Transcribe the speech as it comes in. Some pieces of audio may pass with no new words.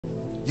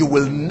you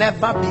will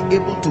never be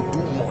able to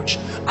do much.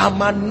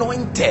 I'm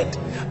anointed,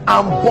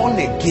 I'm born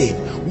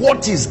again.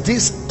 What is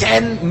this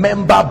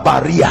 10-member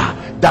barrier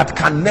that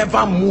can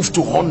never move to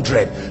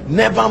 100,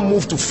 never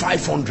move to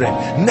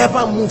 500,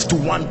 never move to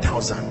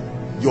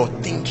 1,000? Your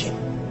thinking.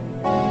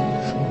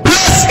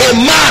 Bless a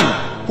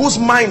man whose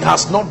mind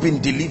has not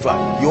been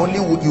delivered.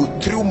 You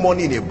threw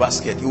money in a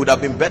basket. It would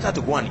have been better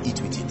to go and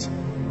eat with it.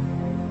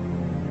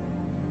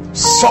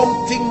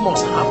 Something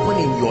must happen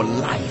in your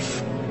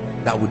life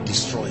that would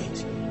destroy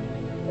it.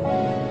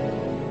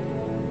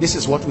 This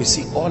is what we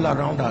see all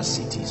around our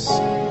cities.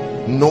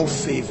 No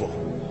favor,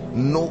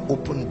 no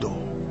open door,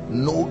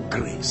 no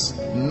grace,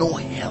 no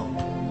help.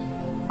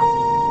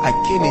 I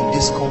came in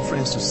this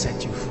conference to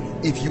set you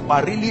free. If you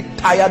are really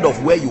tired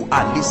of where you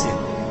are, listen.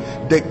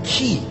 The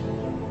key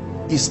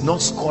is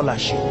not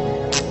scholarship.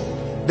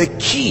 The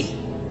key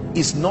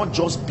is not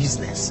just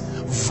business.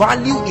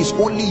 Value is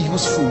only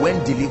useful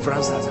when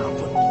deliverance has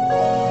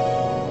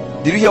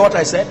happened. Did you hear what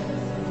I said?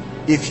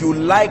 If you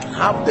like,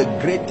 have the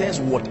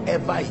greatest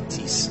whatever it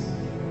is.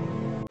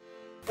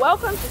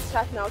 Welcome to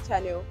StartNOW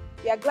Channel.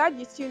 We are glad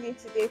you tuned in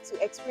today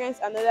to experience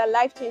another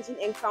life-changing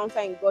encounter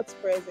in God's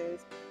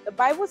presence. The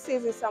Bible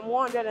says in Psalm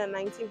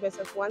 119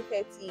 verses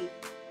 130,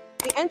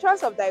 "The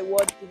entrance of thy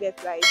word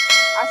giveth light."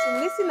 As you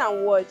listen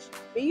and watch,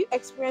 may you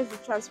experience the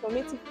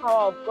transformative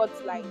power of God's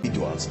light.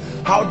 Individuals,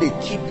 how they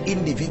keep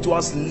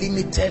individuals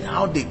limited,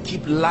 how they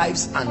keep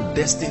lives and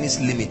destinies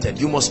limited.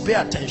 You must pay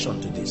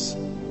attention to this.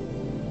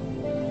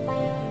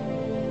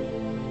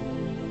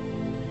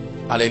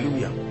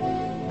 Hallelujah.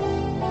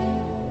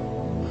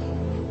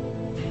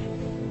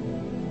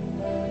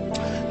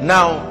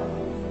 Now,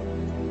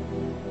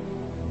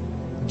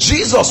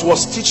 Jesus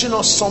was teaching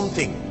us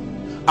something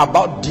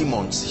about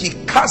demons. He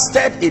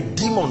casted a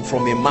demon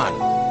from a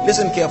man.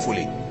 Listen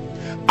carefully.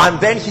 And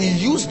then he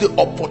used the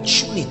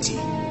opportunity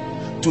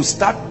to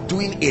start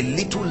doing a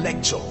little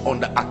lecture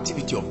on the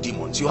activity of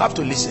demons. You have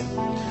to listen.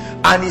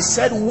 And he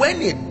said,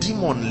 when a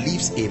demon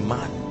leaves a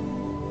man,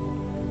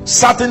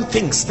 certain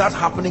things start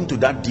happening to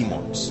that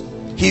demons.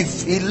 He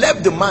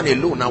left the man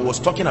alone and was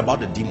talking about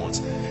the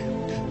demons.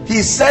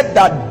 He said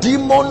that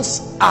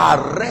demons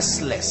are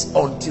restless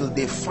until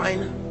they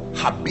find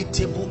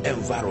habitable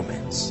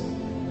environments.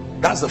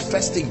 That's the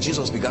first thing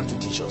Jesus began to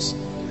teach us.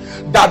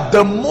 That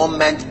the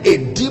moment a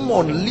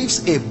demon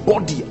leaves a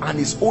body and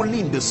is only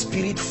in the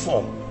spirit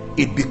form,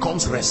 it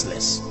becomes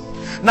restless.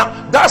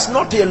 Now, that's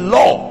not a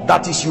law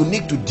that is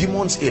unique to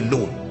demons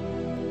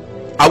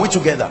alone. Are we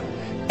together?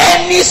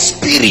 Any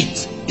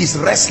spirit is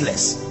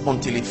restless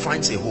until it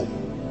finds a home,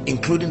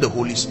 including the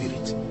Holy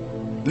Spirit.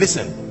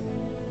 Listen,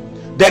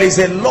 there is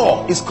a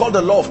law, it's called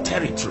the law of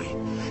territory.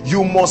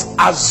 You must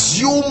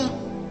assume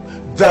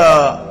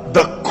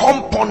the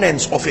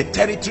components of a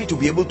territory to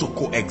be able to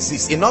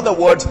coexist. In other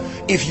words,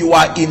 if you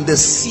are in the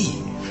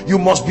sea, you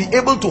must be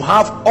able to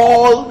have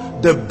all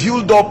the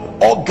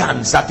build-up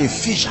organs that a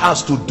fish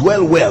has to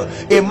dwell well.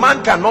 A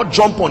man cannot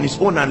jump on his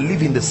own and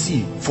live in the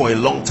sea for a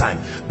long time,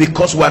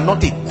 because we are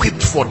not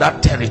equipped for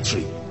that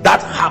territory.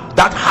 That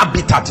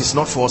habitat is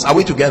not for us. Are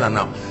we together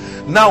now?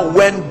 Now,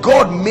 when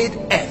God made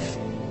earth,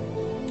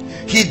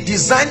 he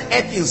designed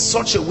earth in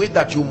such a way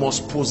that you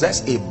must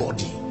possess a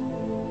body.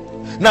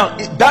 Now,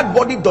 that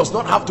body does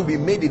not have to be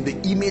made in the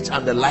image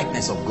and the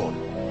likeness of God.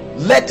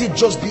 Let it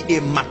just be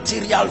a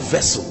material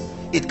vessel.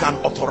 It can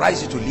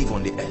authorize you to live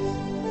on the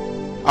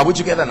earth. Are we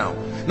together now?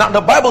 Now,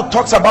 the Bible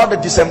talks about the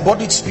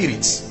disembodied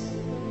spirits,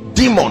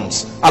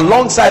 demons,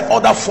 alongside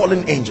other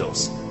fallen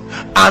angels.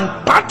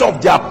 And part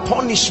of their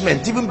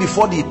punishment, even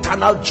before the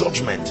eternal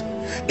judgment,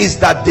 is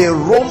that they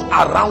roam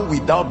around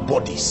without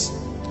bodies.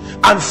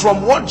 And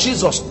from what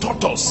Jesus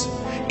taught us,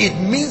 it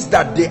means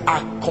that they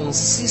are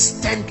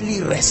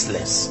consistently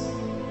restless.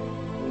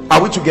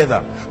 Are we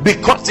together?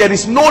 Because there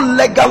is no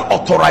legal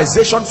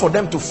authorization for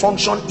them to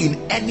function in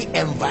any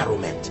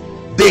environment.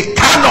 They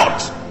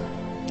cannot.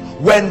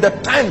 When the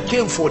time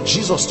came for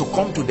Jesus to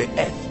come to the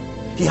earth,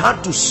 he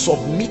had to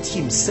submit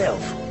himself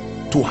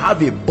to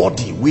have a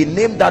body. We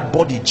named that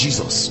body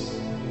Jesus.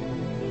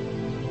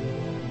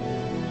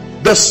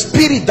 The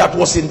spirit that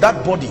was in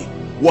that body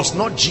was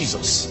not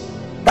Jesus.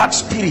 That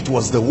spirit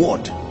was the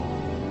Word.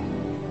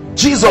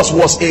 Jesus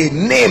was a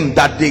name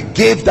that they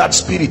gave that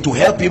spirit to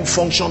help him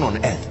function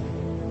on earth.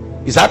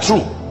 Is that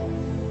true?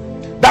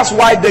 That's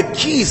why the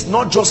key is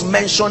not just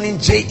mentioning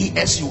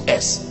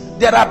Jesus.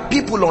 There are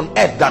people on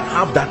earth that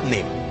have that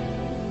name.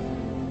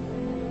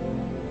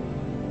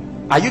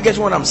 Are you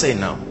getting what I'm saying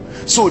now?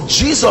 So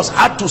Jesus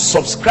had to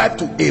subscribe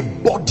to a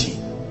body.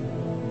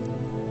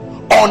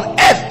 On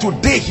earth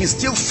today, he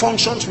still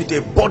functions with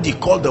a body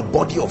called the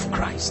body of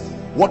Christ,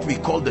 what we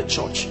call the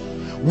church.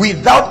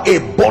 Without a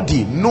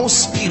body, no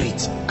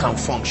spirit can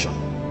function.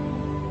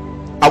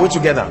 Are we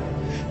together?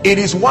 It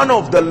is one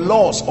of the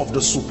laws of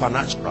the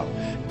supernatural.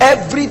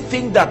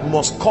 Everything that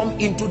must come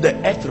into the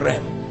earth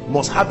realm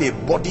must have a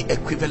body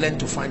equivalent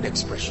to find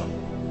expression.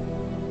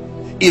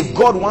 If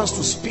God wants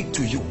to speak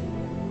to you,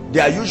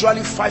 there are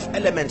usually 5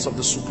 elements of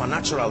the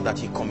supernatural that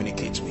he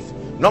communicates with.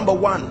 Number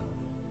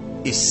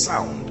 1 is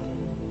sound,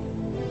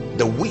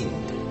 the wind,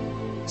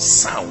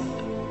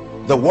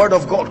 Sound. The word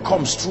of God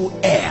comes through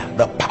air,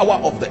 the power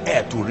of the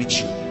air to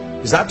reach you.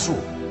 Is that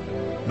true?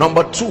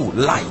 Number 2,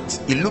 light,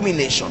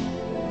 illumination.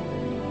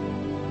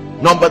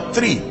 Number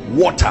 3,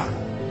 water.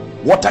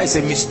 Water is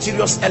a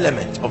mysterious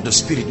element of the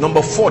spirit.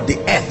 Number 4, the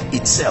earth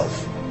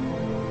itself.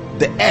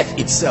 The earth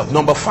itself.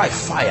 Number 5,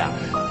 fire.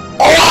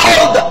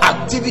 All the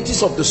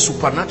activities of the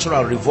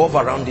supernatural revolve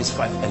around these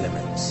 5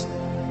 elements.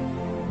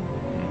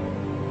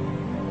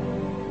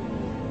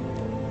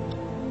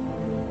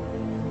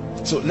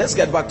 So let's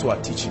get back to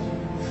our teaching.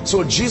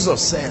 So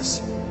Jesus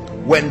says,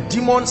 when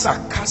demons are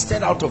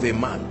casted out of a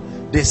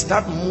man, they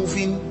start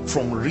moving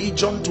from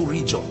region to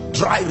region,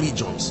 dry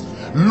regions,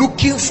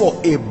 looking for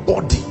a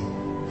body,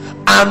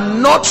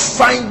 and not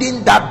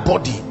finding that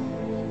body,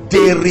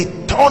 they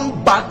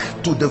return back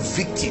to the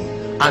victim.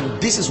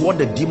 And this is what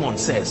the demon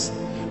says: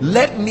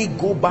 let me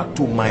go back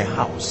to my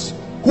house.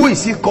 Who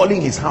is he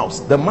calling his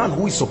house? The man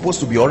who is supposed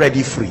to be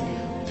already free.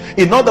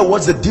 In other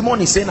words, the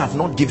demon is saying, I've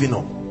not given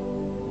up.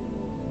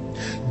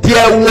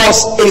 There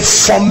was a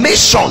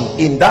formation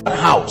in that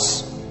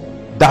house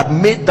that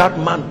made that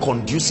man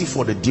conducive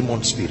for the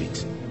demon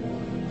spirit.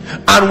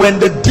 And when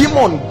the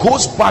demon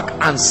goes back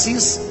and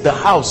sees the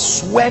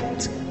house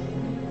swept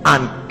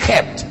and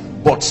kept,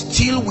 but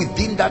still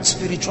within that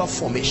spiritual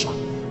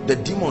formation, the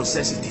demon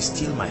says, it is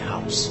still my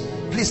house.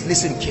 Please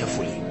listen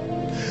carefully.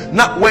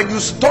 Now, when you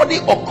study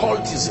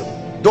occultism,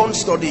 don't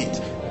study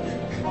it,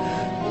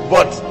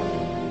 but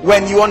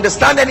when you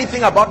understand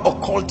anything about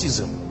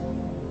occultism,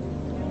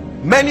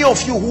 many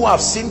of you who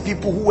have seen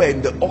people who were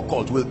in the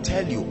occult will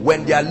tell you,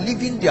 when they are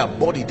leaving their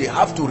body, they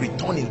have to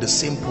return in the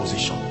same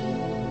position.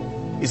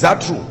 Is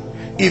that true?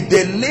 If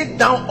they lay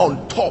down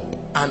on top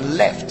and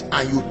left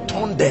and you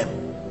turn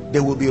them, they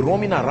will be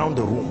roaming around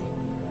the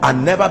room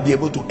and never be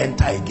able to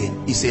enter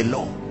again. It's a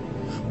law,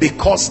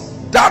 because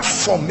that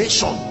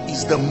formation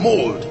is the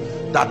mold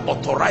that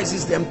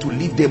authorizes them to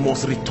leave. They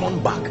must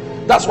return back.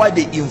 That's why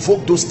they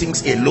invoke those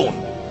things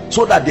alone,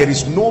 so that there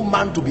is no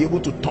man to be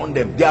able to turn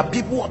them. There are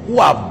people who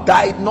have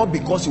died not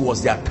because it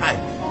was their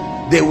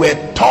time. They were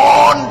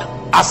turned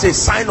as a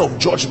sign of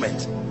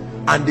judgment,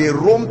 and they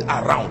roamed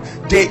around.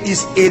 There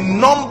is a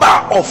number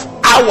of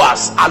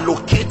hours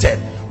allocated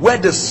where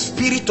the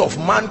spirit of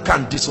man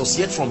can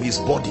dissociate from his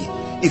body.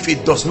 If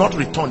it does not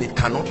return, it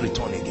cannot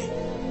return again.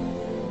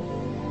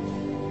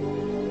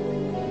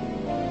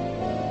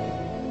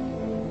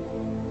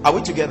 Are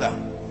we together?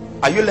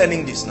 Are you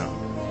learning this now?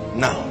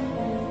 Now,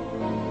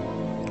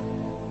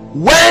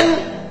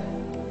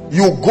 when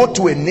you go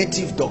to a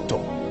native doctor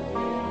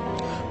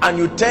and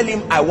you tell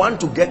him, I want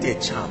to get a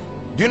charm,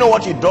 do you know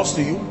what he does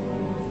to you?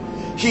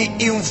 He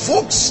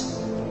invokes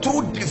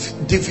through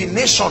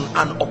divination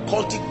and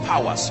occultic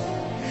powers.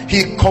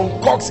 He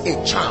concocts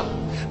a charm.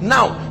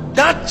 Now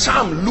that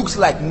charm looks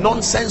like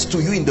nonsense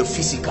to you in the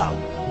physical,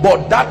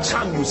 but that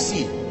charm you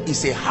see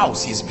is a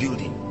house he's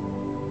building.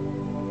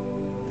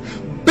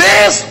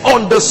 Based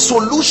on the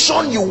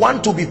solution you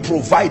want to be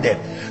provided,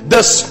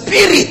 the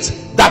spirit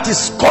that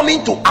is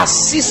coming to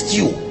assist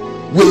you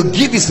will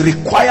give his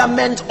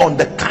requirement on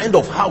the kind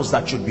of house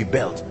that should be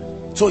built.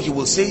 So he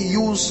will say,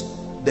 use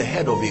the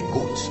head of a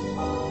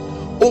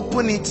goat,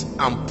 open it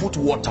and put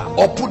water,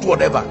 or put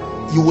whatever.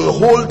 You will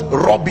hold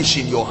rubbish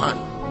in your hand.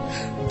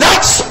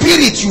 That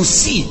spirit you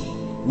see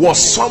was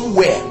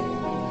somewhere.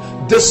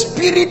 The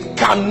spirit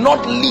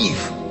cannot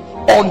live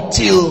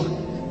until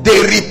they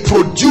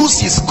reproduce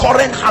his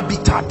current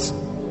habitat,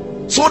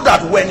 so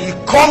that when he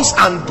comes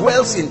and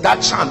dwells in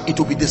that charm, it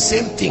will be the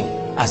same thing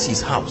as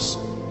his house.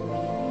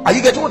 Are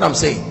you getting what I'm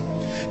saying?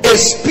 A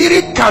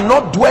spirit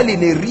cannot dwell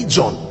in a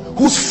region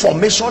whose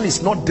formation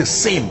is not the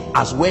same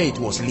as where it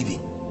was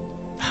living.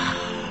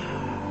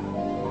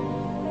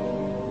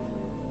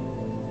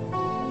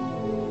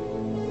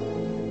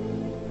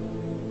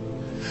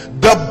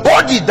 The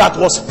body that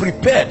was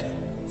prepared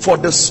for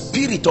the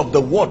spirit of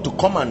the word to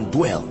come and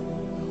dwell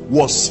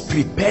was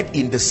prepared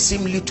in the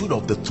similitude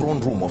of the throne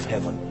room of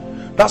heaven.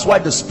 That's why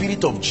the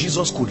spirit of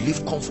Jesus could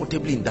live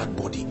comfortably in that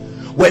body.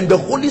 When the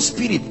Holy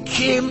Spirit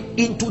came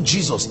into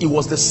Jesus, it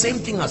was the same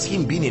thing as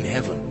him being in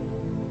heaven,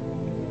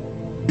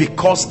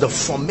 because the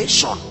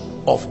formation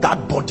of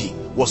that body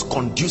was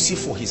conducive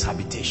for his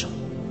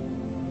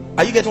habitation.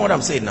 Are you getting what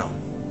I'm saying now?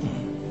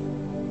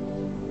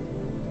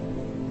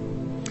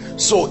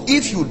 So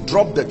if you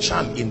drop the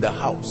charm in the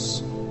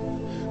house,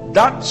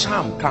 that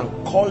charm can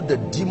call the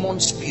demon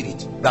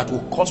spirit that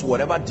will cause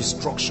whatever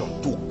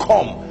destruction to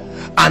come,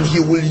 and he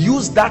will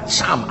use that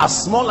charm,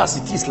 as small as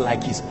it is,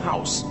 like his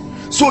house.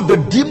 So the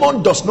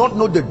demon does not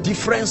know the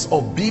difference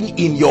of being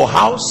in your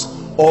house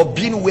or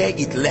being where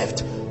it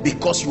left,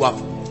 because you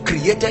have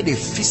created a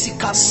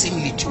physical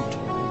similitude.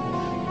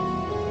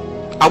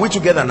 Are we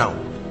together now?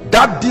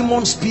 That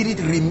demon spirit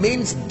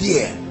remains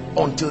there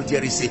until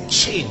there is a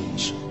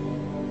change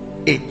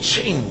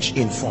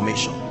in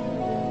formation.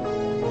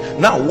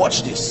 Now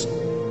watch this.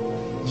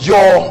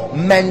 Your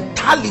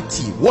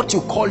mentality, what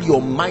you call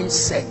your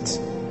mindset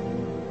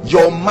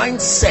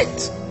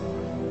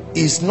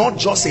is not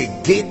just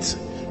a gate,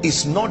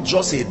 it's not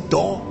just a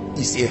door,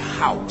 is a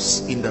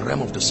house in the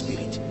realm of the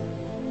spirit.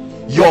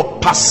 Your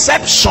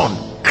perception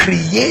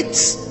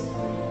creates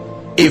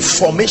a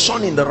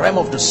formation in the realm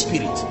of the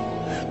spirit.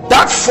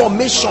 That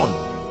formation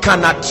can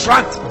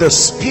attract the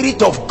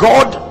Spirit of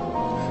God.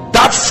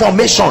 That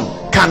formation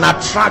can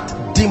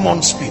attract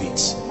demon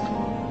spirits.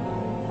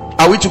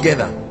 Are we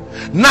together?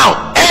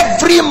 Now,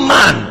 every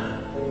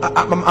man,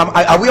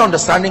 are we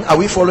understanding? Are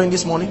we following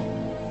this morning?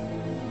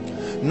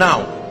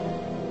 Now,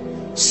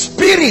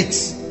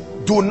 spirits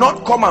do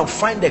not come and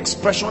find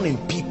expression in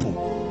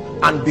people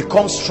and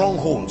become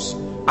strongholds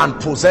and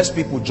possess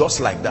people just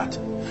like that.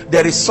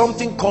 There is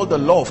something called the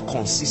law of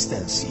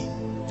consistency.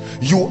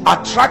 You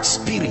attract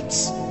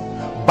spirits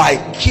by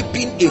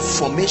keeping a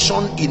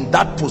formation in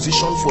that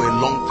position for a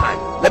long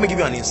time. Let me give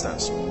you an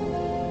instance.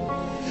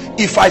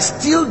 If I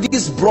steal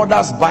this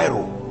brother's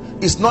biro,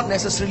 it's not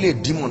necessarily a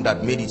demon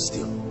that made it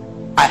steal.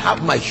 I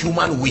have my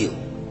human will.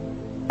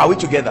 Are we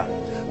together?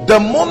 The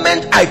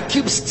moment I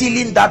keep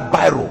stealing that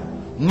biro,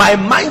 my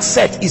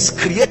mindset is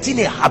creating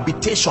a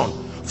habitation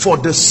for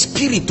the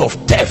spirit of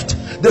theft.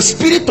 The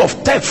spirit of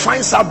theft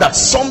finds out that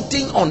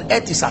something on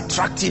earth is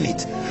attracting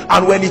it,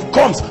 and when it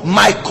comes,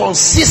 my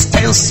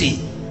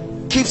consistency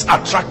keeps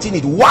attracting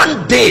it.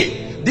 One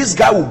day this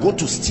guy will go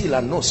to steal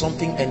and know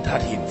something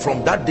entered him.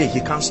 From that day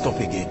he can't stop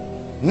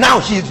again. Now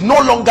he is no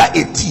longer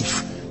a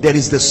thief. There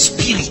is the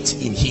spirit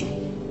in him.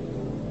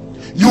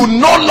 You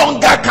no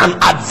longer can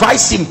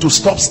advise him to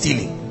stop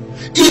stealing.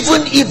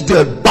 Even if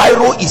the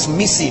biro is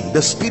missing,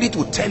 the spirit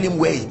will tell him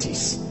where it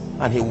is,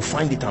 and he will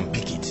find it and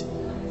pick it.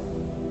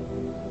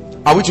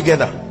 Are we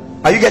together?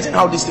 Are you getting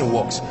how this thing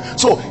works?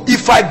 So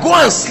if I go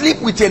and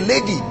sleep with a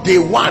lady day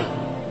one,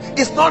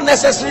 it's not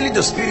necessarily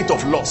the spirit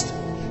of lust.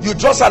 You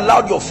just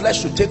allowed your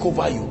flesh to take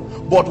over you.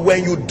 But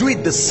when you do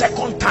it the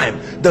second time,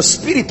 the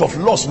spirit of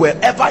lust,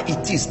 wherever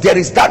it is, there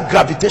is that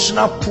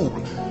gravitational pull,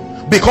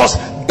 because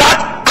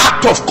that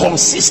act of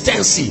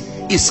consistency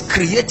is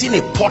creating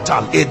a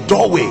portal, a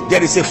doorway.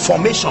 There is a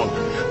formation,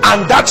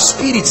 and that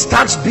spirit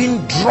starts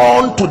being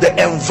drawn to the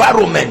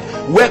environment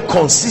where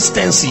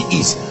consistency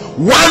is.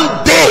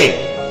 One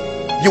day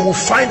you will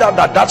find out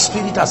that that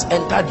spirit has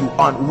entered you,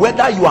 and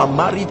whether you are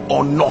married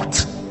or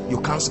not, you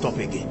can't stop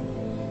again.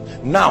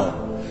 Now,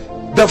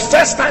 the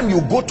first time you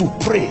go to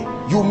pray,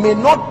 you may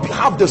not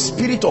have the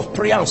spirit of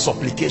prayer and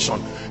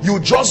supplication. You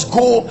just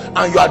go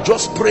and you are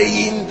just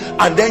praying,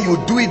 and then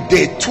you do it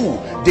day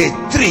 2, day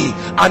 3,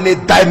 and a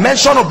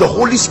dimension of the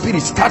Holy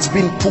Spirit starts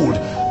being pulled.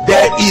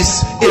 There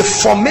is a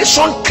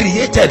formation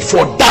created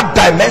for that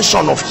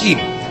dimension of him,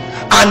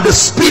 and the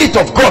Spirit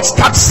of God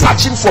starts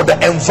searching for the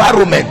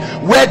environment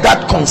where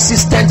that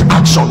consistent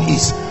action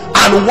is.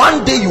 And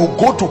one day you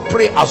go to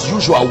pray as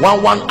usual,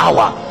 one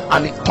hour,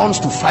 and it turns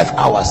to 5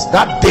 hours.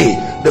 That day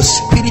the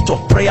spirit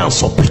of prayer and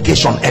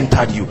supplication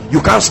entered you.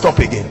 You can't stop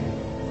again.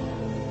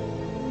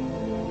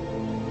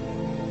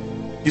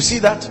 You see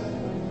that?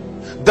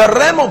 The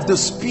realm of the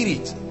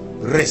spirit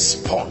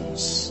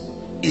responds.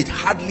 It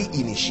hardly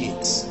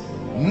initiates.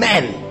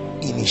 Men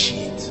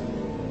initiate.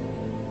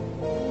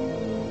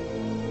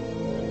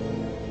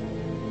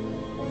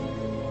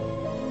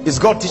 Is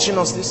God teaching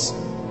us this?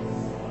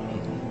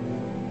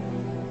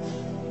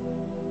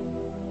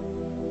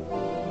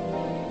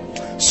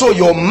 So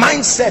your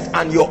mindset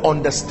and your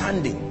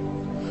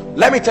understanding,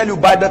 let me tell you,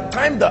 by the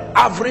time the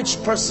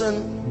average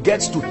person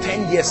gets to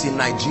 10 years in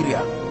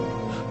Nigeria,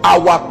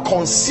 our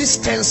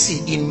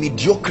consistency in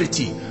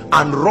mediocrity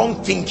and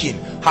wrong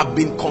thinking have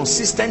been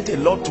consistent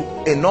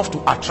enough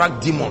to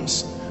attract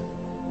demons.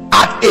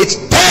 At age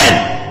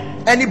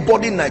 10,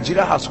 anybody in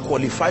Nigeria has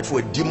qualified for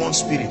a demon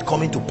spirit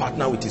coming to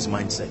partner with his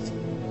mindset,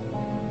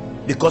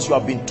 because you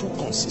have been too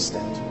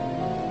consistent.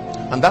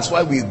 And that's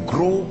why we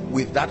grow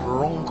with that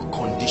wrong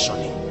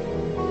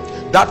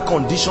conditioning, that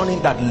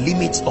conditioning that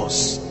limits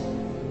us.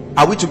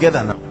 Are we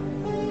together now?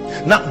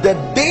 Now the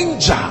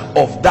danger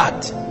of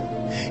that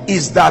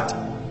is that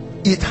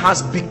it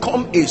has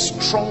become a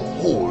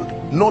stronghold,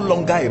 no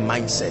longer a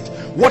mindset.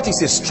 What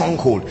is a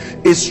stronghold?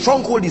 A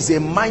stronghold is a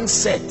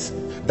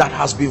mindset that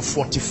has been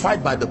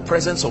fortified by the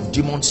presence of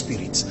demon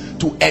spirits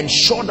to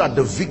ensure that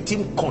the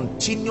victim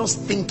continues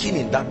thinking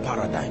in that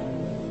paradigm.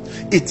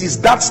 It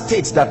is that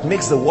state that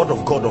makes the word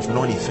of God of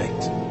none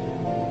effect.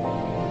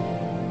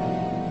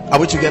 Are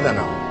we together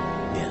now?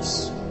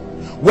 Yes.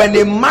 When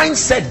a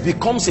mindset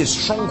becomes a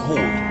stronghold,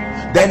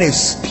 then a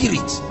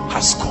spirit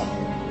has come.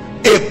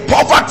 A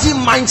poverty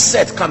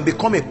mindset can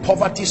become a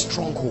poverty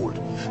stronghold.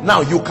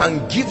 Now you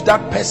can give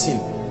that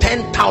person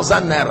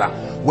 10,000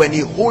 naira. When he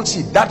holds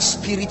it, that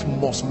spirit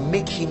must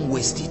make him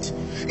waste it.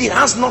 It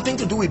has nothing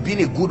to do with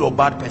being a good or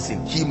bad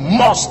person. He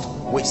must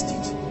waste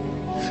it.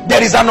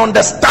 There is an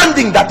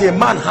understanding that a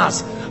man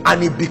has,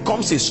 and it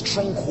becomes a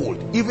stronghold.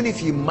 Even if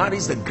he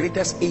marries the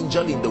greatest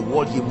angel in the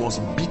world, he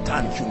must beat her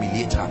and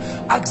humiliate her.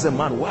 Ask the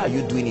man, why are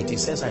you doing it? He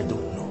says, I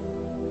don't know.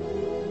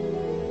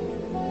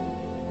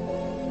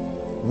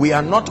 We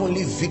are not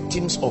only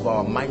victims of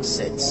our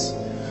mindsets.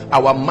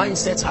 Our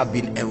mindsets have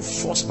been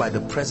enforced by the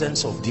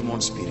presence of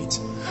demon spirits.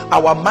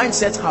 Our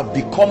mindsets have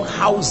become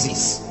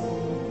houses.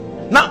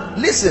 Now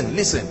listen.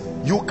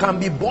 You can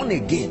be born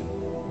again.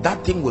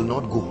 That thing will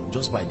not go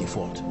just by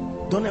default.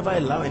 Don't ever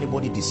allow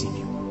anybody deceive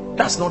you.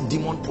 That's not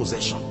demon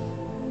possession.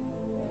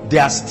 They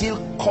are still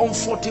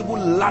comfortable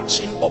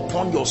latching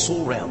upon your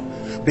soul realm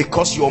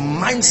because your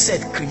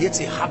mindset creates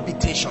a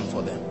habitation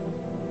for them.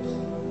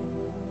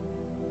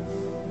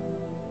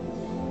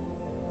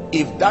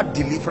 If that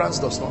deliverance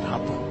does not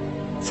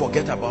happen,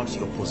 forget about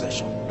your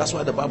possession. That's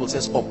why the Bible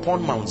says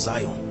upon Mount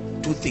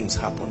Zion, two things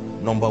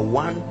happen. Number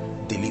one,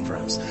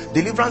 deliverance.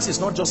 Deliverance is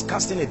not just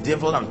casting a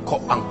devil and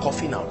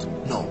coughing out.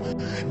 No.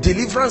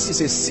 Deliverance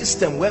is a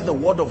system where the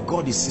word of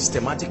God is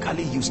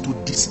systematically used to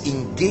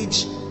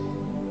disengage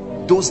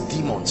those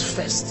demons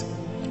first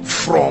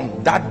from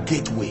that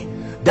gateway.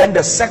 Then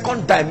the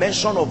second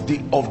dimension of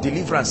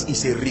deliverance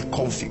is a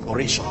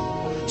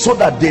reconfiguration, so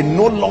that it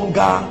no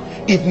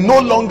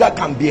longer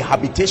can be a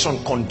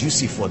habitation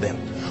conducive for them.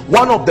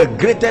 One of the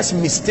greatest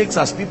mistakes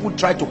as people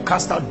try to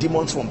cast out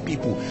demons from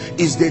people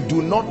is they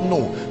do not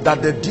know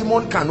that the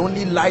demon can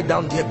only lie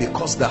down there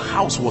because the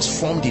house was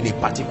formed in a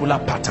particular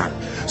pattern.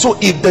 So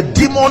if the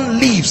demon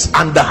leaves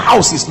and the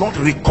house is not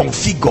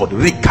reconfigured,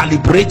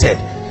 recalibrated,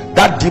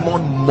 that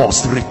demon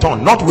must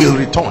return. Not will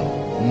return,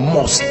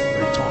 must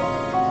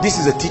return. This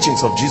is the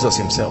teachings of Jesus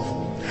himself.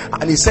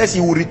 And he says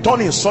he will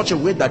return in such a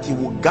way that he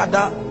will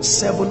gather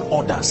 7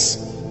 others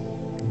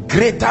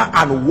greater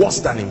and worse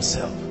than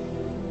himself.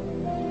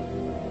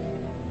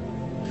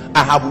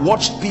 I have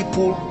watched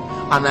people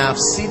and I have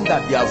seen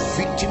that they are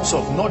victims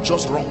of not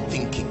just wrong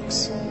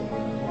thinkings.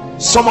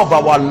 Some of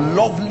our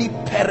lovely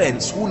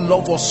parents who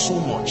love us so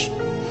much,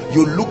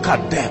 you look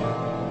at them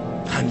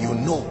and you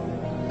know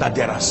that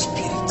there are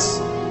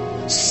spirits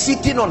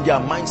sitting on their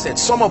mindset.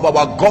 Some of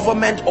our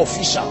government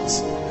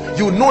officials,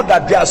 you know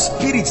that there are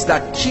spirits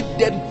that keep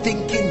them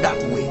thinking that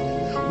way.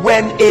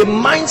 When a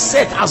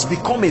mindset has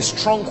become a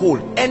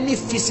stronghold, any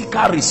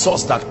physical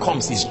resource that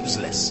comes is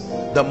useless.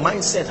 The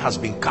mindset has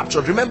been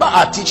captured. Remember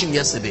our teaching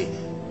yesterday.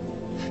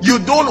 You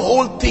don't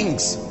hold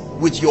things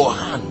with your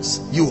hands,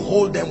 you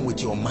hold them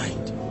with your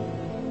mind.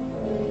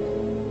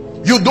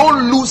 You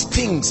don't lose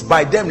things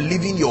by them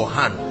leaving your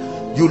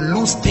hand, you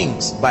lose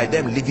things by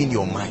them leaving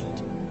your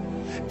mind.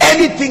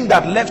 Anything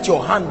that left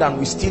your hand and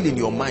was still in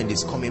your mind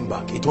is coming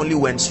back. It only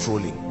went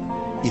strolling.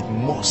 It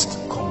must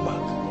come back.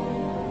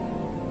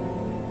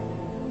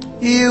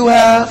 You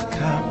have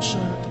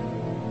captured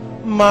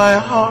my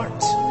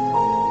heart,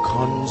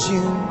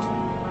 consumed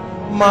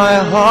my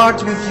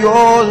heart with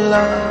your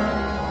love.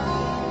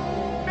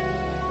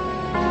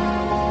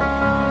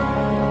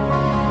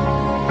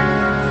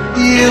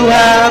 You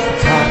have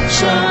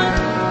captured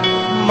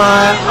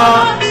my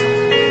heart,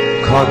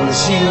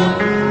 consumed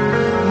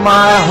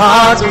my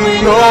heart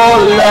with your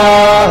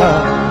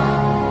love.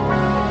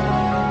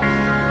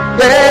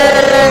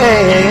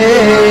 Hey,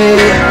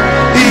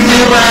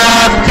 you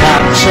have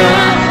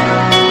captured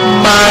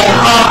my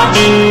heart,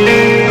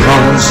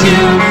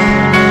 consumed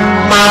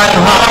my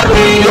heart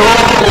with your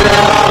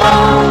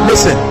love.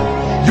 Listen,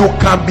 you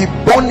can be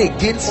born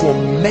again for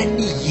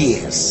many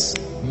years,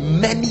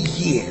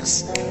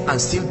 and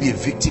still be a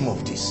victim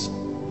of this.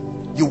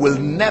 You will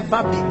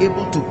never be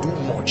able to do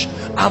much.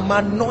 I'm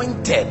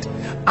anointed,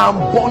 I'm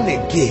born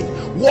again.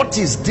 What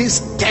is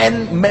this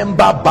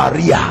 10-member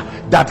barrier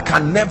that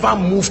can never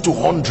move to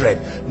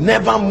 100,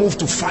 never move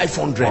to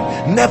 500,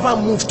 never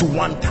move to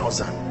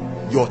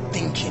 1,000? You're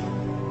thinking.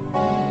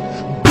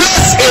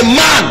 Bless a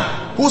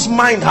man whose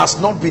mind has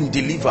not been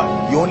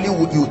delivered.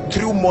 You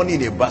threw money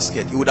in a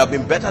basket. It would have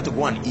been better to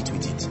go and eat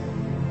with it.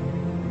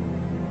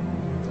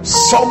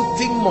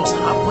 Something must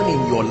happen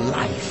in your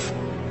life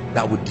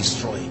that would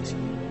destroy it.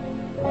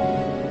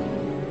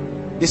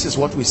 This is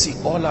what we see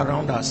all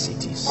around our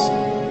cities.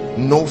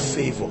 No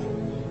favor,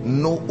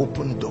 no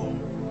open door,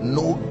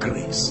 no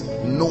grace,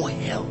 no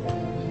help.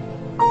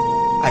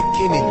 I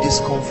came in this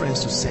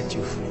conference to set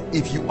you free.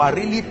 If you are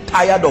really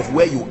tired of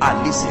where you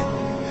are, listen.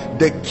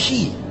 The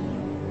key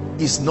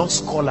is not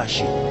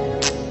scholarship.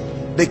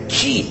 The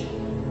key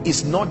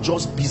is not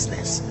just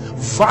business.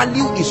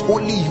 Value is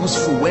only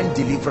useful when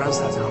deliverance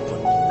has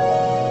happened.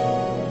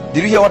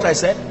 Did you hear what I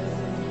said?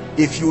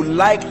 If you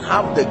like,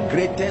 have the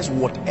greatest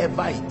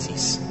whatever it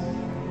is.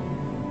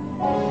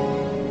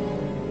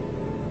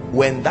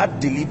 When that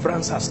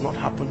deliverance has not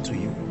happened to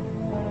you.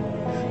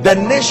 The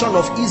nation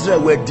of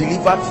Israel were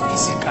delivered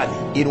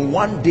physically. In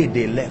one day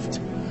they left.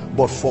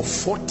 But for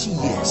 40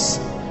 years,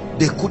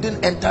 they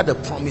couldn't enter the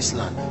promised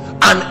land.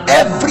 And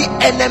every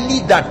enemy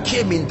that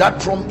came in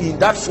that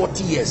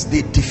 40 years,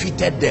 they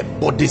defeated them.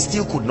 But they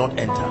still could not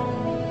enter.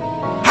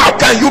 How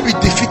can you be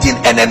defeating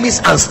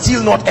enemies and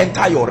still not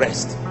enter your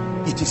rest?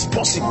 It is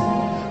possible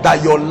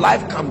that your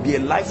life can be a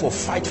life of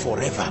fight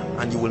forever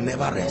and you will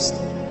never rest,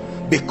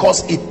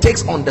 because it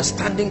takes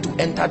understanding to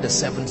enter the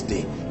 7th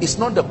day. It's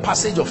not the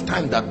passage of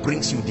time that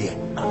brings you there.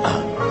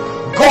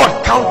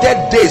 God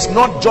counted days,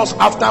 not just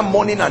after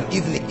morning and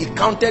evening. He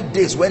counted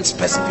days when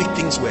specific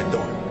things were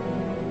done.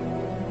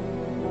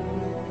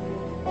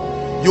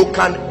 You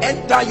can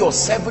enter your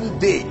 7th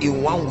day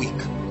in 1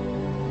 week.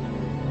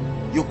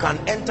 You can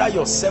enter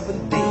your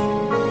 7th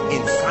day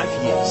in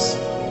 5 years.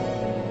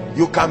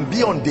 you can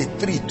be on day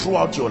 3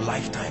 throughout your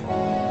lifetime.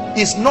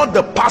 It's not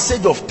the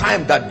passage of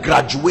time that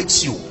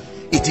graduates you.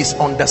 It is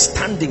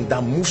understanding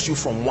that moves you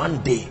from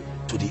one day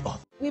to the other.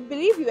 We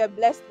believe you were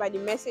blessed by the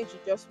message you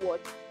just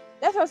watched.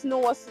 Let us know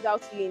what stood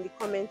out to you in the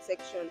comment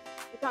section.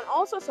 You can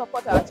also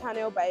support our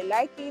channel by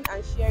liking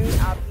and sharing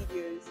our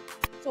videos,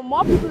 so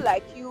more people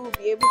like you will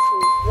be able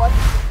to watch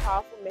these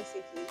powerful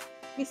messages.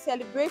 We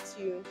celebrate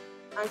you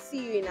and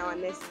see you in our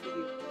next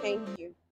video. Thank you.